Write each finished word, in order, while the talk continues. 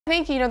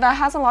I think, that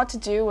has a lot to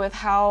do with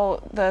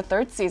how the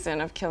third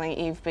season of Killing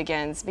Eve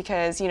begins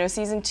because,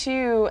 season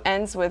 2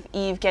 ends with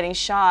Eve getting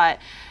shot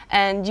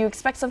and you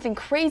expect something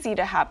crazy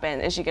to happen.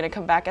 Is she going to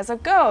come back as a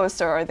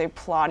ghost or are they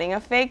plotting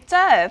a fake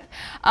death?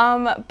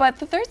 But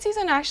the third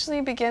season actually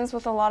begins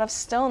with a lot of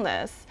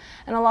stillness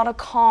and a lot of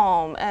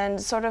calm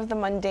and sort of the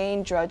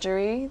mundane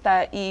drudgery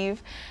that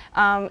Eve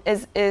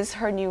is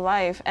her new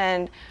life.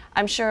 And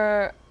I'm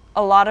sure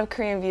a lot of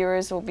Korean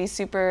viewers will be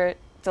super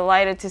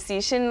delighted to see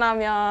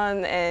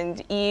Shinramyeon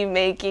and Eve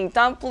making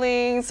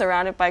dumplings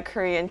surrounded by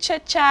Korean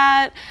chit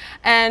chat.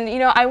 And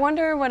I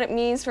wonder what it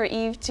means for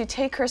Eve to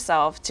take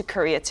herself to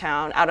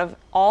Koreatown out of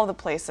all the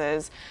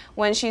places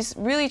when she's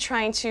really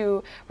trying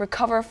to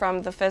recover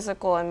from the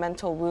physical and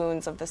mental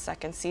wounds of the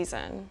second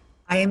season.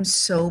 I am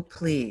so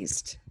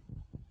pleased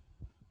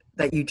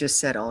that you just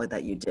said all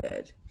that you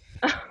did.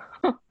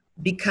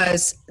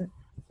 because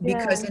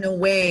Yeah. in a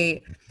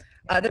way,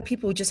 other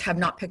people just have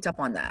not picked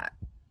up on that.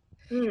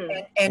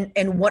 Mm.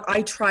 And what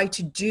I try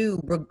to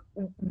do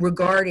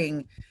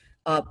regarding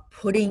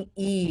putting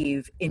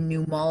Eve in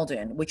New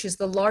Malden, which is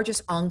the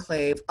largest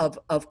enclave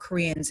of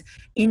Koreans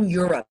in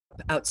Europe,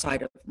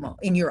 outside of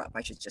in Europe,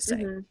 I should just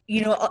say.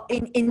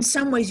 In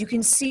some ways, you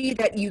can see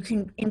that you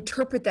can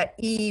interpret that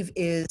Eve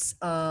is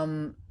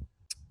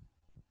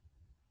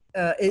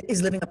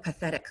living a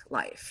pathetic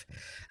life.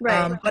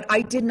 Right. But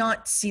I did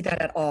not see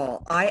that at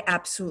all. I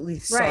absolutely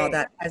saw Right.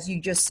 that, as you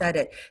just said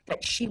it,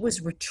 that she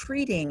was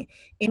retreating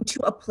into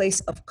a place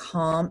of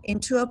calm,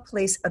 into a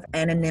place of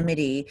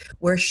anonymity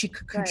where she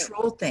could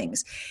control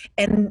things.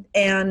 And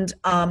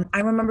I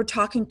remember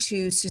talking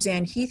to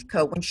Suzanne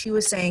Heathcote when she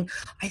was saying,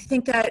 I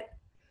think that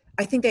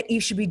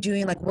Eve should be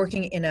doing like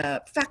working in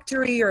a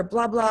factory or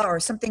blah blah or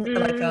something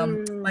like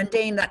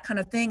mundane, that kind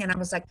of thing. And I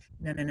was like,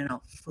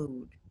 no,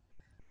 food.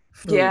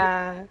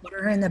 Yeah. Put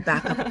her in the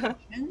back of the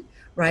kitchen,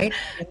 right?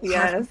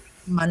 Yes.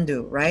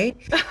 Mandu, right?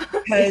 Yeah.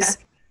 Because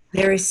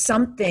there is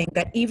something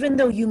that even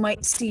though you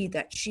might see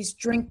that she's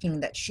drinking,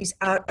 that she's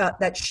out,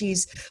 that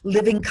she's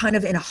living kind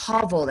of in a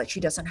hovel, that she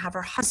doesn't have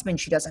her husband,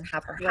 she doesn't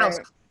have her house,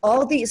 Right.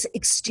 all these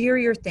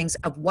exterior things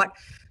of what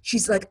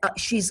she's like,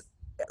 she's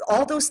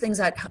all those things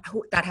that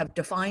have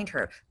defined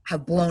her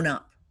have blown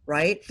up.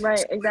 Right. Right.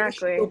 So where does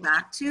she go Exactly.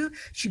 back to?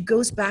 She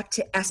goes back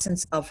to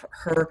essence of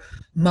her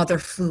mother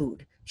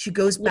food. She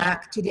goes Yeah.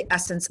 back to the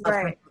essence of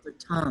her Right. mother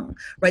tongue,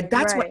 right?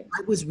 That's what Right.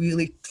 I was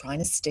really trying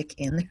to stick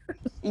in there.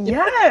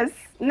 Yes.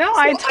 No, So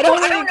I I don't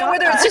totally know got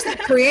whether it's just that.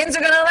 the Koreans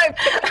are gonna like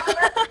pick up on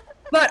that,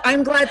 but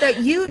I'm glad that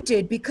you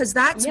did, because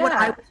that's what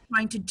I Yeah. was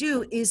trying to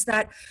do, is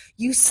that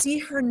you see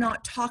her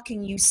not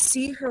talking, you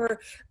see her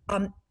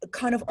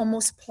kind of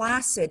almost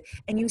placid,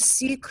 and you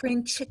see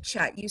Korean chit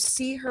chat, you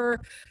see her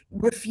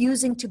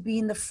refusing to be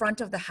in the front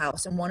of the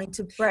house and wanting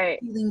to Right.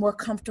 feeling more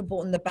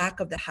comfortable in the back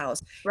of the house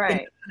in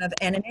Right. kind of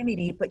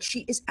anonymity, but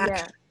she is Yeah.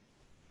 actually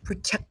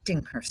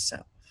protecting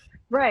herself.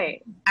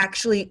 Right.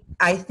 Actually,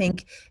 I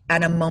think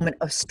at a moment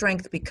of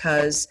strength,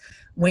 because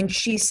when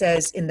she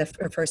says in the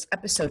first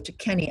episode to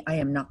Kenny, I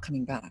am not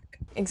coming back,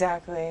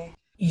 Exactly.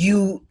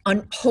 you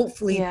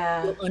hopefully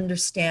Yeah. will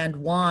understand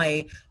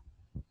why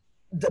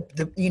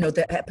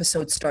the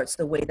episode starts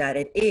the way that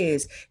it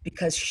is,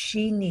 because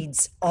she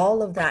needs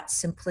all of that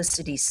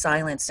simplicity,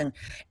 silence,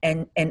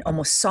 and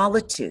almost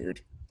solitude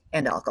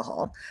and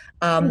alcohol,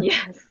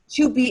 Yes.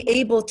 to be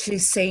able to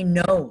say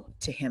no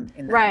to him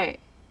in that moment. Right.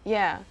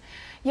 Yeah.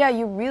 Yeah,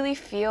 you really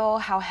feel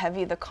how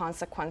heavy the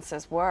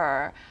consequences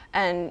were.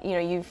 And,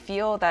 you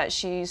feel that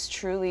she's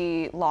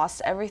truly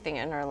lost everything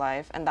in her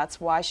life. And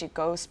that's why she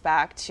goes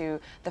back to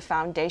the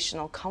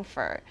foundational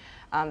comfort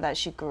that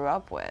she grew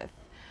up with.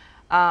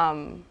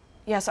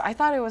 Yeah, so I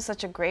thought it was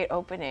such a great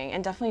opening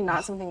and definitely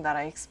not something that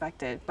I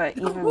expected, but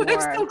even I'm more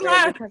so great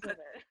glad. because of it.